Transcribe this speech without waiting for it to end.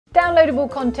Downloadable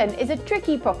content is a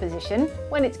tricky proposition.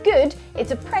 When it's good,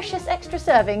 it's a precious extra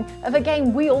serving of a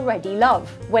game we already love.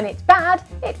 When it's bad,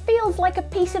 it feels like a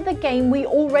piece of the game we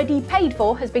already paid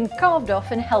for has been carved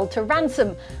off and held to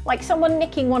ransom, like someone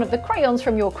nicking one of the crayons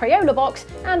from your Crayola box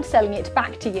and selling it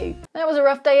back to you. That was a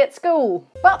rough day at school.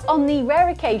 But on the rare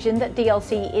occasion that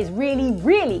DLC is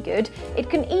really good, it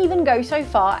can even go so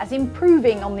far as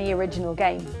improving on the original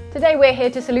game. Today we're here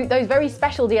to salute those very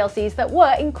special DLCs that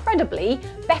were incredibly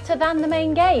better than the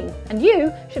main game. And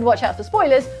you should watch out for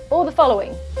spoilers for the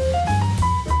following.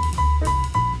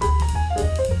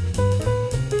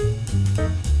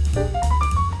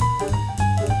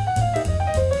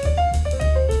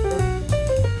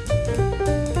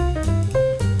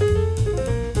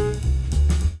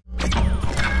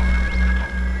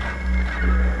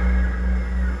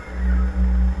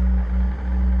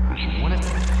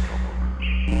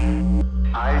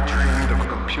 I dreamed of a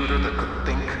computer that could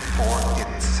think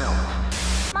for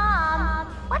itself. Mom,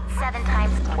 what's 7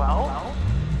 times 12?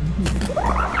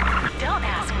 Don't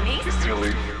ask me.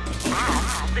 Silly.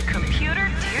 Ask the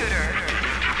computer tutor.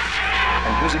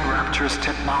 And using Rapture's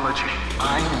technology,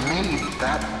 I made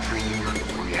that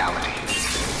dream reality.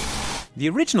 The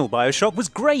original BioShock was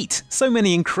great! So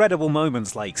many incredible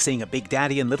moments like seeing a Big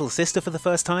Daddy and Little Sister for the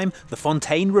first time, the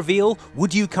Fontaine reveal,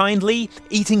 Would You Kindly,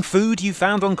 eating food you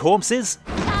found on corpses.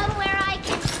 Come where I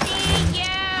can see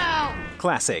you!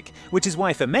 Classic, which is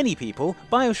why for many people,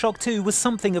 BioShock 2 was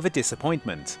something of a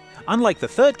disappointment. Unlike the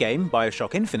third game,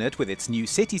 BioShock Infinite, with its new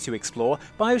city to explore,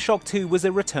 BioShock 2 was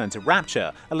a return to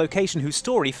Rapture, a location whose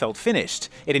story felt finished.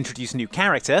 It introduced a new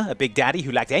character, a Big Daddy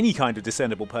who lacked any kind of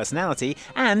discernible personality,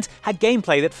 and had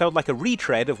gameplay that felt like a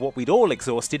retread of what we'd all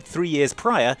exhausted 3 years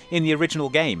prior in the original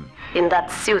game. In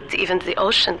that suit, even the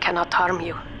ocean cannot harm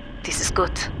you. This is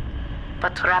good.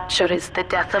 But Rapture is the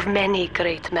death of many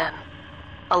great men.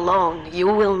 Alone, you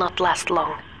will not last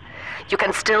long. You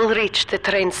can still reach the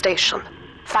train station.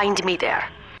 Find me there.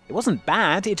 It wasn't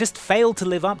bad, it just failed to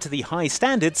live up to the high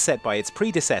standards set by its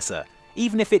predecessor.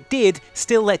 Even if it did,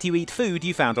 still let you eat food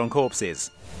you found on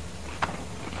corpses.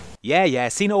 Yeah,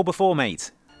 seen it all before,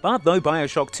 mate. But though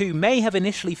BioShock 2 may have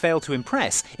initially failed to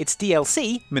impress, its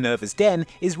DLC, Minerva's Den,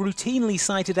 is routinely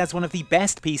cited as one of the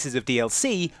best pieces of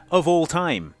DLC of all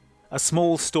time. A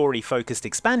small story-focused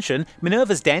expansion,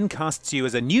 Minerva's Den casts you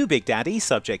as a new Big Daddy,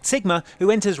 Subject Sigma, who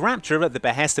enters Rapture at the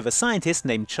behest of a scientist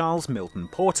named Charles Milton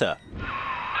Porter.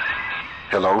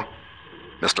 Hello,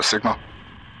 Mr. Sigma?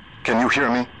 Can you hear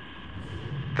me?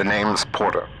 The name's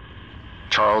Porter.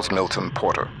 Charles Milton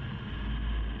Porter.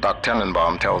 Doc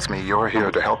Tenenbaum tells me you're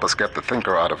here to help us get the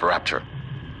Thinker out of Rapture.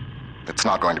 It's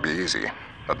not going to be easy,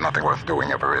 but nothing worth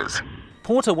doing ever is.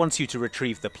 Porter wants you to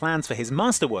retrieve the plans for his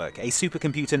masterwork, a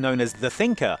supercomputer known as the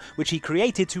Thinker, which he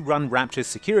created to run Rapture's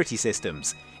security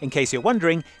systems. In case you're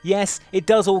wondering, yes, it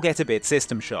does all get a bit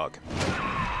System Shock.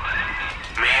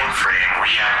 Mainframe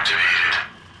reactivated.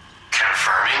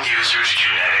 Confirming user's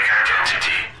genetic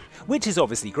identity. Which is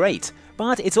obviously great,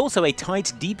 but it's also a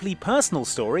tight, deeply personal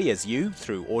story as you,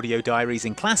 through audio diaries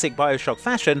in classic BioShock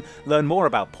fashion, learn more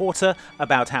about Porter,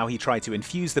 about how he tried to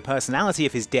infuse the personality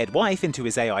of his dead wife into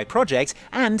his AI project,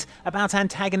 and about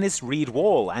antagonist Reed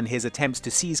Wall and his attempts to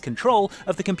seize control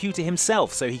of the computer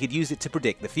himself so he could use it to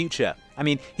predict the future. I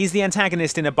mean, he's the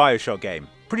antagonist in a BioShock game.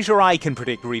 Pretty sure I can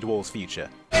predict Reed Wall's future.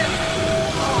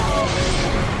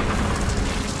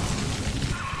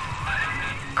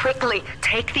 Quickly,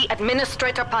 take the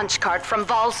administrator punch card from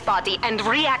Val's body and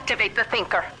reactivate the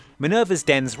Thinker. Minerva's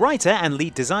Den's writer and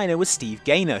lead designer was Steve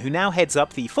Gaynor, who now heads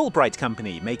up the Fulbright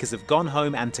Company, makers of Gone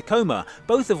Home and Tacoma,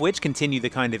 both of which continue the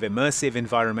kind of immersive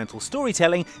environmental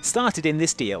storytelling started in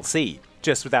this DLC,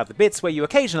 just without the bits where you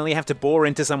occasionally have to bore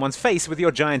into someone's face with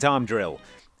your giant arm drill.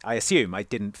 I assume I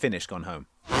didn't finish Gone Home.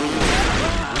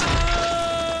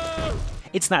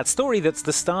 It's that story that's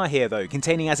the star here though,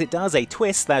 containing as it does a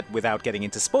twist that, without getting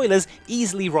into spoilers,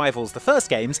 easily rivals the first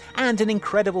game's, and an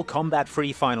incredible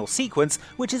combat-free final sequence,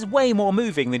 which is way more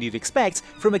moving than you'd expect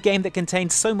from a game that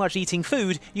contains so much eating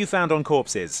food you found on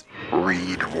corpses.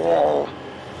 Reed Wall.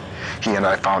 He and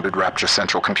I founded Rapture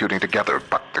Central Computing together,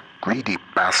 but the greedy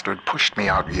bastard pushed me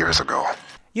out years ago.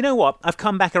 You know what? I've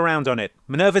come back around on it.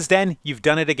 Minerva's Den, you've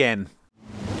done it again.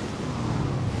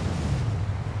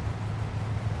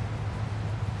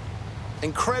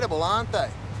 Incredible, aren't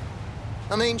they?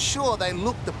 I mean, sure, they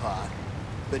look the part,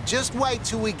 but just wait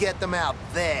till we get them out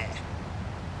there.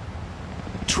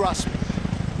 Trust me,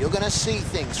 you're gonna see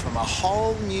things from a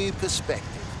whole new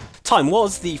perspective. Time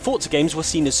was, the Forza games were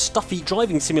seen as stuffy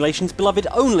driving simulations beloved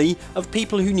only of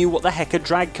people who knew what the heck a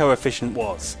drag coefficient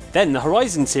was. Then the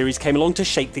Horizon series came along to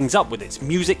shake things up with its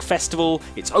music festival,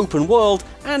 its open world,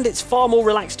 and its far more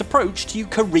relaxed approach to you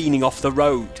careening off the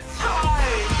road.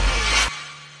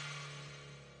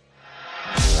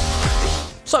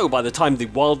 So by the time the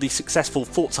wildly successful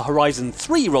Forza Horizon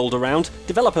 3 rolled around,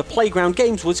 developer Playground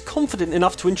Games was confident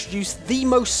enough to introduce the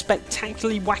most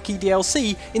spectacularly wacky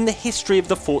DLC in the history of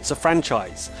the Forza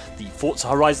franchise, the Forza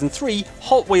Horizon 3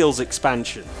 Hot Wheels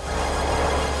expansion.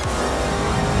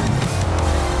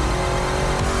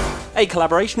 A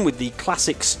collaboration with the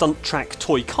classic stunt track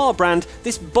toy car brand,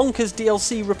 this bonkers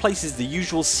DLC replaces the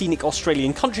usual scenic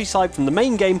Australian countryside from the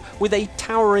main game with a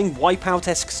towering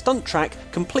Wipeout-esque stunt track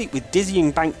complete with dizzying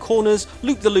bank corners,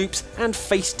 loop-the-loops and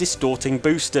face-distorting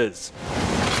boosters.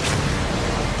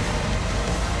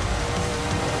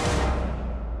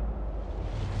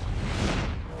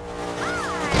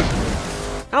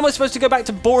 How am I supposed to go back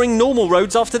to boring normal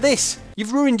roads after this?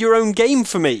 You've ruined your own game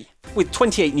for me. With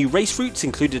 28 new race routes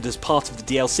included as part of the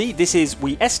DLC, this is,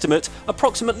 we estimate,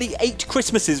 approximately 8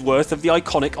 Christmases worth of the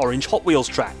iconic orange Hot Wheels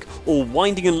track, all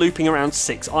winding and looping around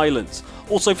 6 islands.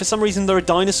 Also, for some reason there are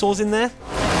dinosaurs in there.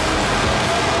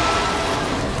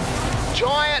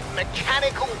 Giant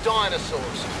mechanical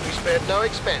dinosaurs. We spared no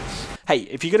expense. Hey,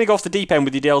 if you're going to go off the deep end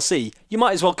with your DLC, you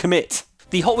might as well commit.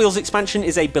 The Hot Wheels expansion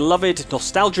is a beloved,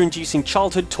 nostalgia-inducing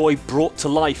childhood toy brought to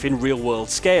life in real-world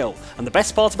scale. And the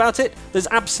best part about it, there's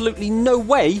absolutely no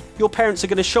way your parents are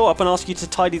going to show up and ask you to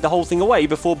tidy the whole thing away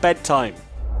before bedtime.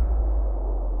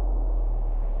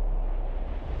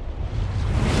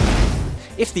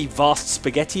 If the vast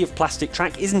spaghetti of plastic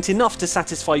track isn't enough to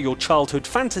satisfy your childhood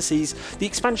fantasies, the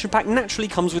expansion pack naturally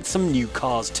comes with some new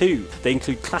cars too. They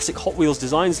include classic Hot Wheels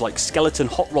designs like Skeleton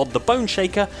Hot Rod the Bone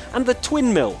Shaker and the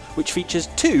Twin Mill, which features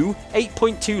 2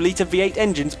 8.2 litre V8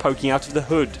 engines poking out of the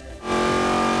hood.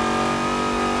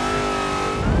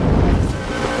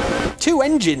 2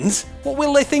 engines? What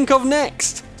will they think of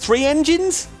next? 3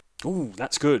 engines? Ooh,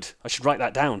 that's good. I should write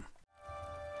that down.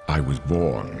 I was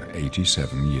born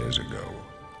 87 years ago.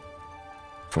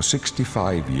 For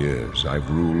 65 years, I've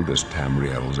ruled as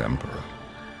Tamriel's emperor.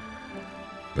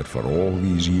 But for all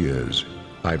these years,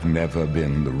 I've never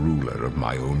been the ruler of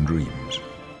my own dreams.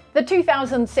 The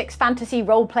 2006 fantasy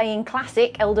role-playing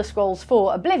classic Elder Scrolls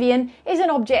IV Oblivion is an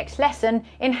object lesson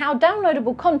in how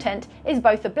downloadable content is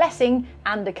both a blessing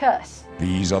and a curse.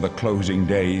 These are the closing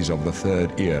days of the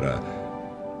Third Era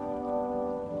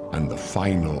and the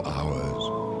final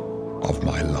hours of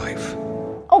my life.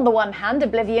 On the one hand,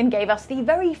 Oblivion gave us the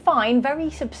very fine,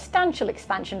 very substantial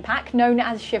expansion pack known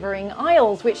as Shivering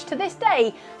Isles, which to this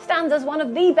day stands as one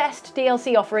of the best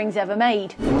DLC offerings ever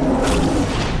made.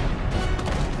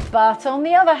 But on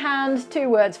the other hand, 2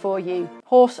 words for you: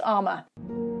 horse armour.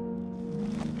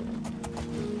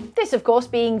 This of course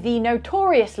being the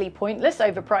notoriously pointless,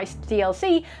 overpriced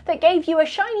DLC that gave you a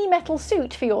shiny metal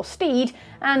suit for your steed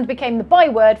and became the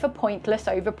byword for pointless,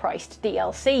 overpriced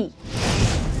DLC.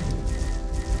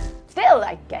 Still,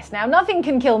 I guess now nothing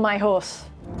can kill my horse.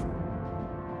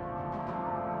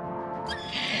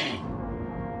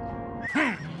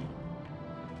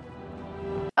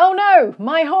 Oh no,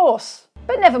 my horse!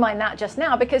 But never mind that just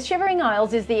now, because Shivering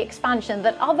Isles is the expansion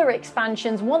that other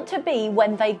expansions want to be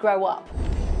when they grow up.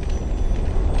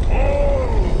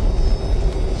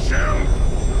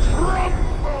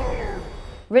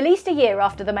 Released a year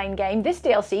after the main game, this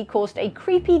DLC caused a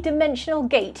creepy dimensional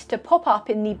gate to pop up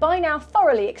in the by now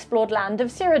thoroughly explored land of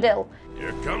Cyrodiil.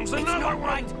 Here comes another one!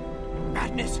 Right.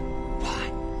 Madness!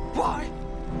 Why?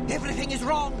 Everything is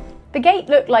wrong! The gate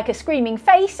looked like a screaming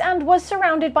face and was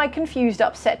surrounded by confused,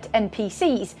 upset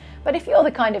NPCs. But if you're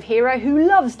the kind of hero who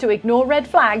loves to ignore red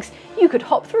flags, you could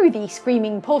hop through the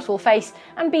screaming portal face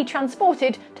and be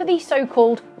transported to the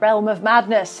so-called Realm of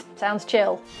Madness. Sounds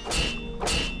chill.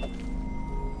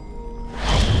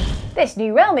 This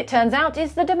new realm, it turns out,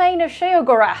 is the domain of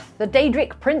Sheogorath, the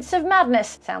Daedric Prince of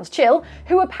Madness, sounds chill,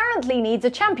 who apparently needs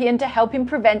a champion to help him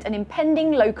prevent an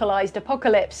impending localized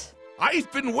apocalypse.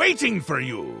 I've been waiting for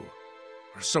you!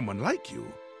 Or someone like you,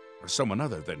 or someone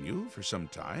other than you for some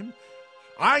time.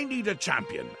 I need a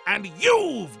champion, and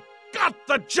you've got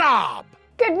the job!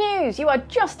 Good news! You are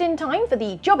just in time for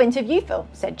the job interview for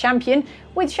said champion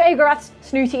with Sheogorath's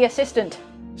snooty assistant.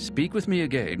 Speak with me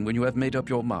again when you have made up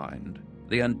your mind.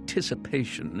 The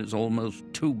anticipation is almost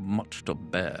too much to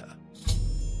bear.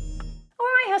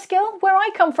 Alright, Huskill, where I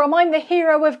come from, I'm the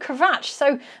hero of Kvatch,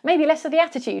 so maybe less of the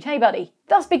attitude, hey buddy?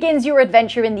 Thus begins your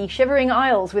adventure in the Shivering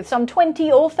Isles with some 20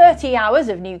 or 30 hours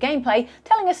of new gameplay,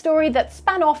 telling a story that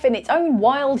span off in its own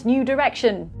wild new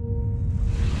direction.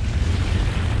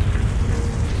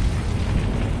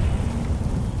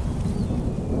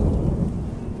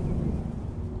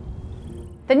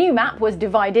 The new map was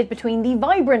divided between the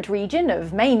vibrant region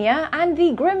of Mania and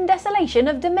the grim desolation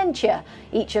of Dementia,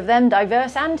 each of them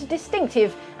diverse and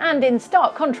distinctive, and in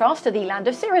stark contrast to the land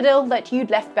of Cyrodiil that you'd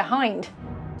left behind.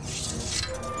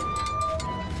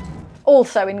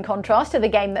 Also in contrast to the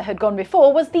game that had gone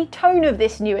before was the tone of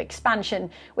this new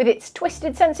expansion, with its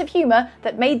twisted sense of humour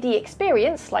that made the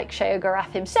experience, like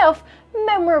Sheogorath himself,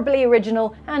 memorably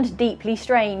original and deeply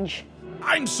strange.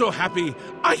 I'm so happy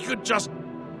I could just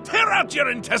tear out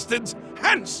your intestines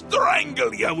and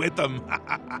strangle you with them.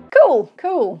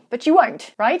 Cool, but you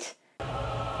won't, right?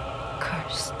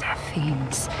 Curse the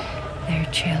fiends, their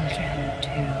children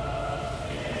too.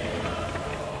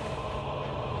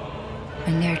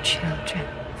 And their children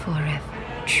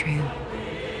forever true.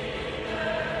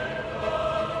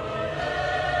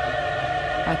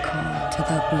 I call to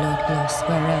the bloodlust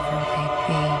wherever they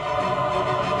be.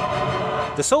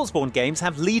 The Soulsborne games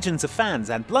have legions of fans,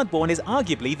 and Bloodborne is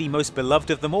arguably the most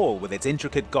beloved of them all, with its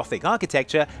intricate Gothic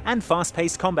architecture and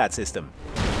fast-paced combat system.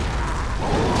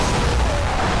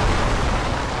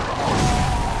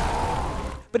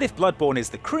 But if Bloodborne is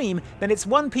the cream, then its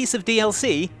one piece of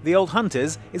DLC, the Old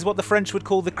Hunters, is what the French would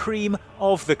call the cream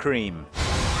of the cream.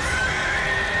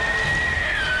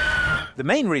 The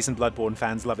main reason Bloodborne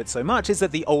fans love it so much is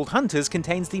that the Old Hunters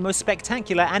contains the most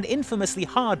spectacular and infamously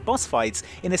hard boss fights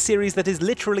in a series that is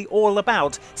literally all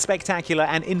about spectacular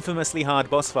and infamously hard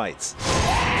boss fights.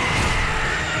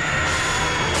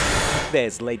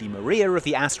 There's Lady Maria of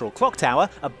the Astral Clock Tower,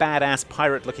 a badass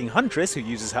pirate-looking huntress who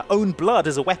uses her own blood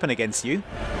as a weapon against you.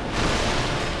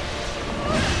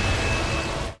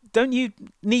 Don't you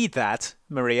need that,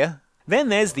 Maria? Then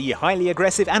there's the highly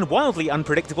aggressive and wildly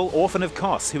unpredictable Orphan of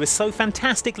Kos, who is so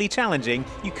fantastically challenging,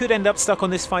 you could end up stuck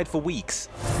on this fight for weeks.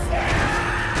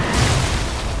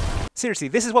 Seriously,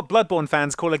 this is what Bloodborne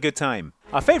fans call a good time.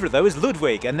 Our favourite though is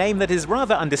Ludwig, a name that is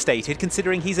rather understated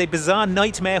considering he's a bizarre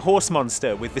nightmare horse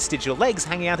monster with vestigial legs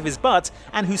hanging out of his butt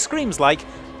and who screams like,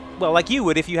 well, like you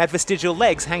would if you had vestigial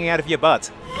legs hanging out of your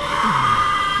butt.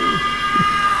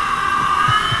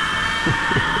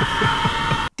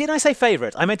 Did I say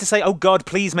favourite? I meant to say, oh god,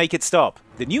 please make it stop.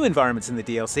 The new environments in the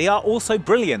DLC are also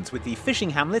brilliant, with the fishing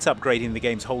hamlet upgrading the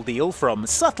game's whole deal from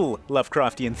subtle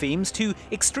Lovecraftian themes to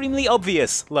extremely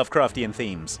obvious Lovecraftian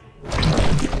themes.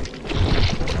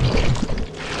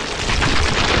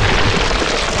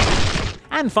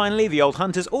 And finally, the Old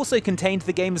Hunters also contained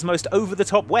the game's most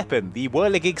over-the-top weapon, the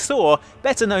Whirligig Saw,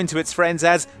 better known to its friends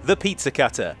as the Pizza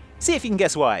Cutter. See if you can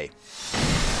guess why.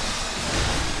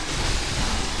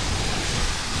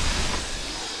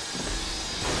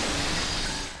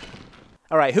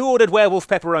 Alright, who ordered werewolf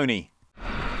pepperoni?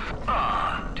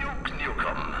 Ah, Duke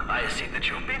Nukem. I see that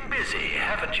you've been busy,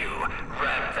 haven't you?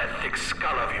 Rammed that thick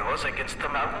skull of yours against the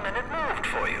mountain and it moved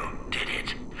for you, did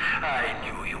it? I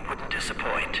knew you wouldn't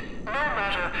disappoint. No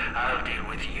matter, I'll deal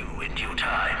with you in due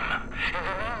time. In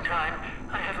the meantime,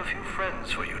 I have a few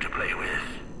friends for you to play with.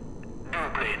 Do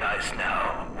play nice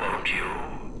now, won't you?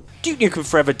 Duke Nukem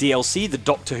Forever DLC, The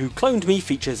Doctor Who Cloned Me,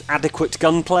 features adequate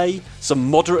gunplay, some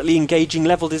moderately engaging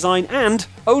level design, and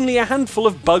only a handful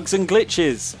of bugs and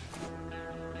glitches.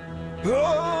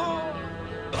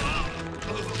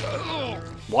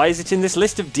 Why is it in this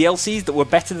list of DLCs that were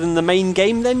better than the main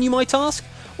game then, you might ask?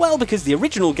 Well, because the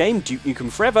original game, Duke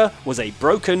Nukem Forever, was a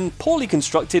broken, poorly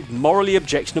constructed, morally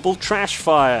objectionable trash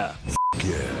fire.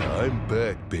 Yeah, I'm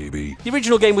back, baby. The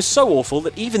original game was so awful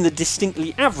that even the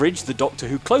distinctly average The Doctor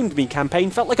Who Cloned Me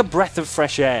campaign felt like a breath of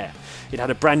fresh air. It had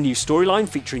a brand new storyline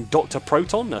featuring Dr.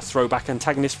 Proton, a throwback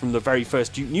antagonist from the very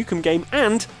first Duke Nukem game,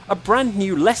 and a brand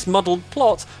new, less muddled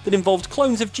plot that involved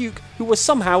clones of Duke who were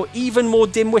somehow even more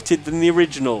dim-witted than the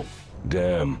original.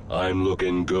 Damn, I'm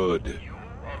looking good.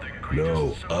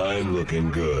 No, I'm looking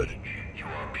good.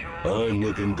 I'm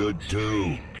looking good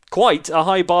too. Quite a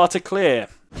high bar to clear.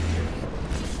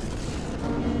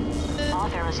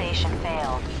 Authorization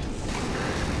failed.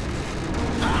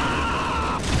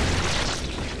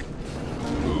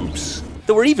 Oops.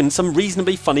 There were even some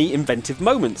reasonably funny, inventive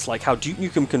moments, like how Duke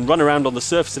Nukem can run around on the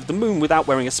surface of the moon without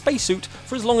wearing a spacesuit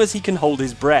for as long as he can hold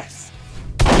his breath.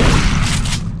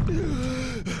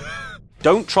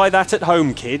 Don't try that at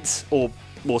home, kids, or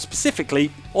more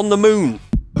specifically, on the moon.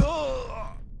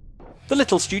 The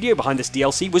little studio behind this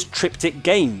DLC was Triptych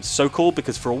Games, so called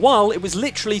because for a while it was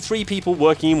literally 3 people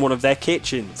working in one of their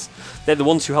kitchens. They're the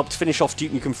ones who helped finish off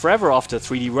Duke Nukem Forever after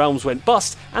 3D Realms went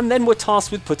bust, and then were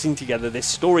tasked with putting together this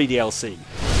story DLC.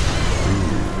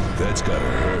 That's gotta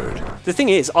hurt. The thing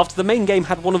is, after the main game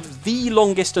had one of the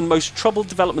longest and most troubled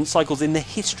development cycles in the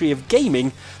history of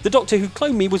gaming, the Doctor Who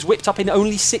Clone Me was whipped up in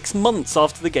only 6 months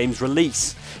after the game's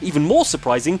release. Even more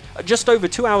surprising, at just over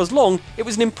 2 hours long, it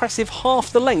was an impressive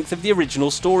half the length of the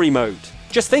original story mode.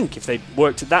 Just think, if they'd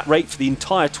worked at that rate for the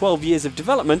entire 12 years of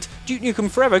development, Duke Nukem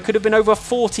Forever could have been over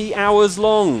 40 hours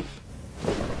long.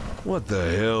 What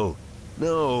the hell?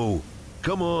 No!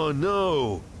 Come on,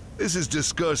 no! This is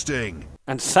disgusting!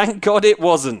 And thank God it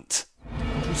wasn't.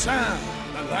 Busan,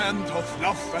 the land of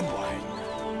fluff and wine.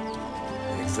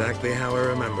 Exactly how I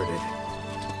remembered it.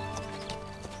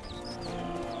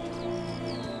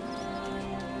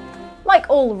 Like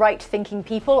all right-thinking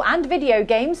people and video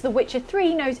games, The Witcher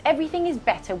 3 knows everything is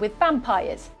better with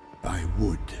vampires. I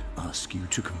would ask you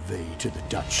to convey to the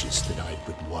Duchess that I've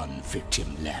but one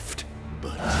victim left,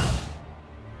 but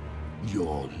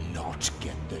you'll not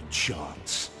get the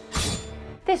chance.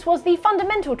 This was the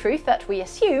fundamental truth that we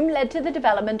assume led to the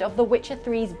development of The Witcher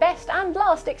 3's best and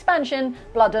last expansion,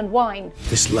 Blood and Wine.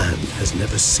 This land has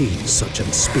never seen such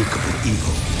unspeakable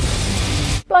evil.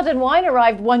 Blood and Wine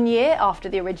arrived 1 year after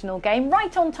the original game,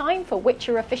 right on time for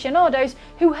Witcher aficionados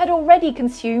who had already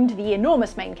consumed the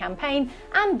enormous main campaign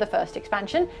and the first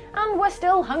expansion, and were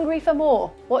still hungry for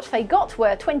more. What they got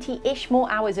were 20-ish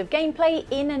more hours of gameplay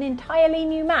in an entirely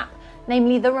new map,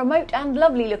 namely the remote and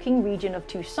lovely looking region of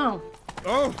Toussaint.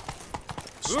 Oh!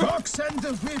 Stock send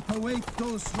the whip, awake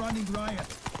those running riot.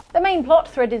 The main plot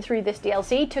threaded through this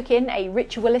DLC took in a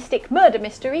ritualistic murder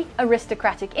mystery,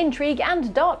 aristocratic intrigue,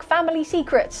 and dark family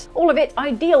secrets. All of it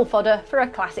ideal fodder for a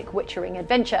classic Witchering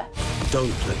adventure. Don't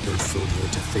let them fool you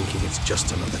into thinking it's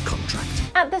just another contract.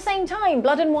 At the same time,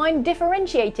 Blood and Wine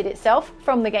differentiated itself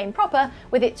from the game proper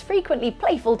with its frequently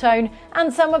playful tone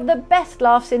and some of the best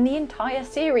laughs in the entire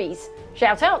series.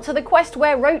 Shout out to the quest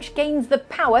where Roach gains the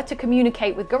power to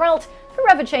communicate with Geralt,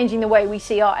 forever changing the way we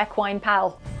see our equine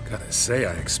pal. Gotta say,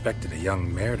 I expected a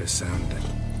young mare to sound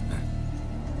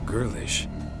girlish.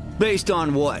 Based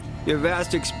on what? Your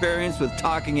vast experience with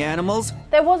talking animals?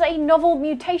 There was a novel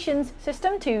mutations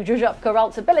system to judge up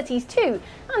Geralt's abilities too,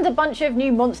 and a bunch of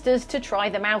new monsters to try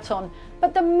them out on.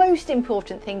 But the most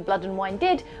important thing Blood and Wine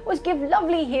did was give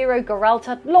lovely hero Geralt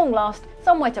at long last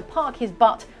somewhere to park his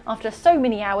butt after so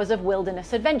many hours of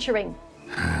wilderness adventuring.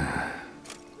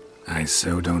 I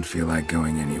so don't feel like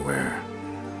going anywhere.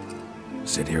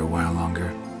 Sit here a while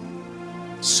longer?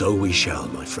 So we shall,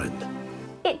 my friend.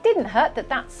 It didn't hurt that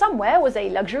that somewhere was a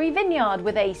luxury vineyard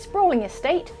with a sprawling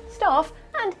estate, staff,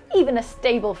 and even a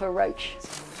stable for Roach.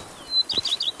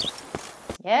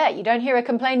 Yeah, you don't hear her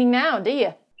complaining now, do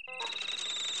you?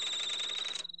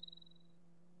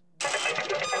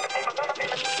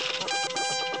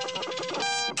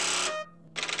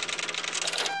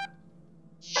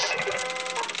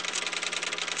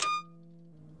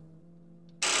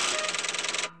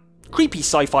 Creepy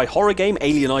sci-fi horror game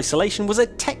Alien Isolation was a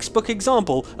textbook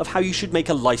example of how you should make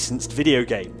a licensed video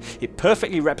game. It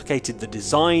perfectly replicated the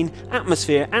design,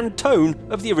 atmosphere and tone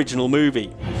of the original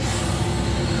movie.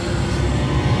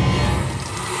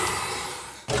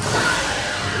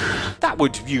 That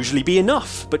would usually be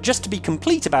enough, but just to be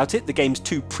complete about it, the game's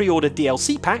 2 pre-order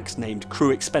DLC packs, named Crew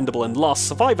Expendable and Last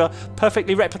Survivor,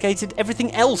 perfectly replicated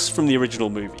everything else from the original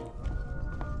movie.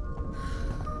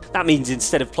 That means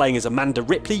instead of playing as Amanda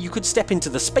Ripley, you could step into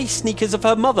the space sneakers of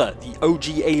her mother, the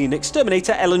OG alien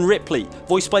exterminator Ellen Ripley,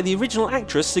 voiced by the original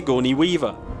actress Sigourney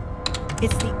Weaver.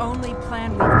 It's the only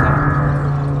plan we've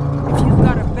got. If you've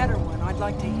got a better one, I'd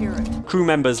like to hear it. Crew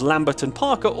members Lambert and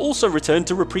Parker also returned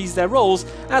to reprise their roles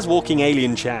as walking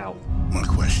alien chow. My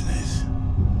question is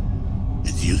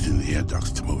using the air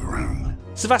ducts to move around.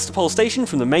 Sevastopol Station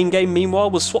from the main game,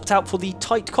 meanwhile, was swapped out for the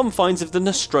tight confines of the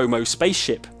Nostromo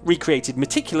spaceship, recreated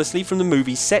meticulously from the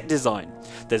movie's set design.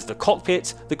 There's the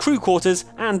cockpit, the crew quarters,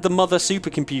 and the Mother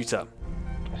supercomputer.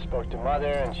 I spoke to Mother,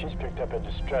 and she's picked up a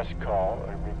distress call,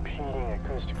 a repeating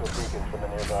acoustical beacon from a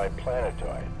nearby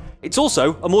planetoid. It's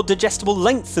also a more digestible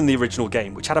length than the original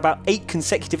game, which had about 8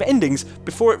 consecutive endings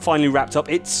before it finally wrapped up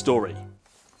its story.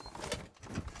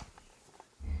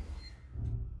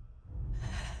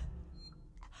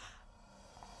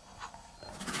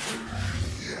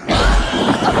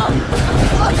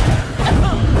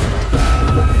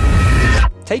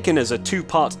 Taken as a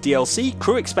 2-part DLC,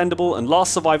 Crew Expendable and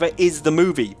Last Survivor is the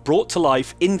movie, brought to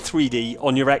life in 3D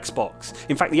on your Xbox.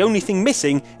 In fact, the only thing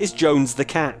missing is Jones the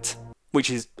cat, which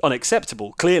is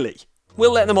unacceptable, clearly.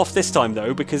 We'll let them off this time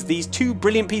though, because these 2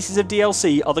 brilliant pieces of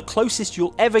DLC are the closest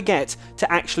you'll ever get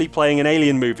to actually playing an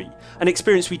Alien movie, an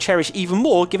experience we cherish even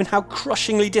more given how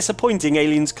crushingly disappointing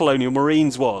Aliens Colonial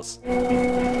Marines was.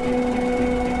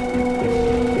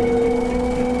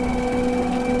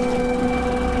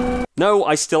 No,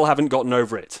 I still haven't gotten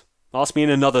over it. Ask me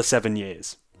in another 7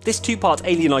 years. This two-part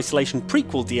Alien Isolation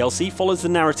prequel DLC follows the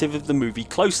narrative of the movie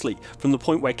closely, from the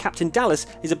point where Captain Dallas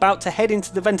is about to head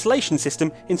into the ventilation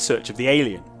system in search of the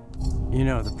alien. You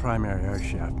know, the primary air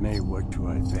shaft may work to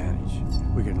our advantage.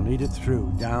 We can lead it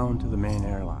through, down to the main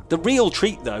airlock. The real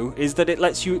treat, though, is that it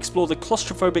lets you explore the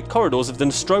claustrophobic corridors of the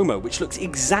Nostromo, which looks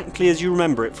exactly as you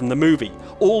remember it from the movie,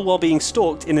 all while being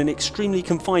stalked in an extremely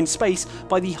confined space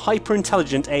by the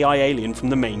hyper-intelligent AI alien from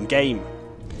the main game.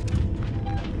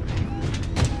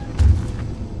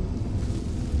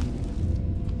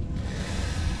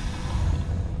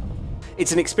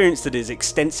 It's an experience that is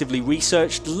extensively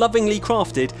researched, lovingly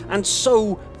crafted, and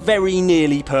so very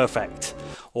nearly perfect.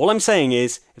 All I'm saying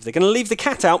is, if they're going to leave the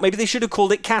cat out, maybe they should have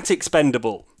called it Cat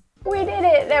Expendable. We did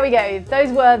it! There we go.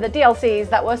 Those were the DLCs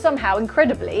that were somehow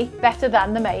incredibly better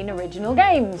than the main original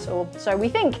games, or so we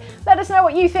think. Let us know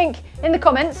what you think in the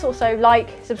comments. Also like,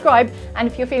 subscribe, and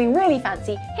if you're feeling really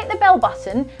fancy, hit the bell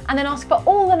button and then ask for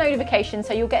all the notifications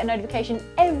so you'll get a notification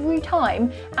every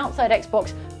time Outside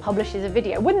Xbox publishes a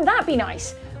video. Wouldn't that be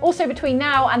nice? Also, between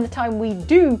now and the time we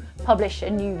do publish a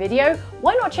new video,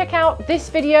 why not check out this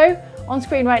video on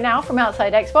screen right now from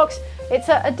Outside Xbox? It's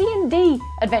a D&D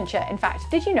adventure, in fact.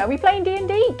 Did you know we play in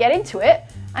D&D? Get into it.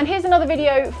 And here's another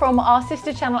video from our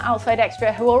sister channel Outside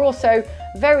Extra, who are also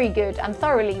very good and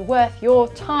thoroughly worth your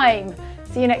time.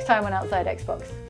 See you next time on Outside Xbox.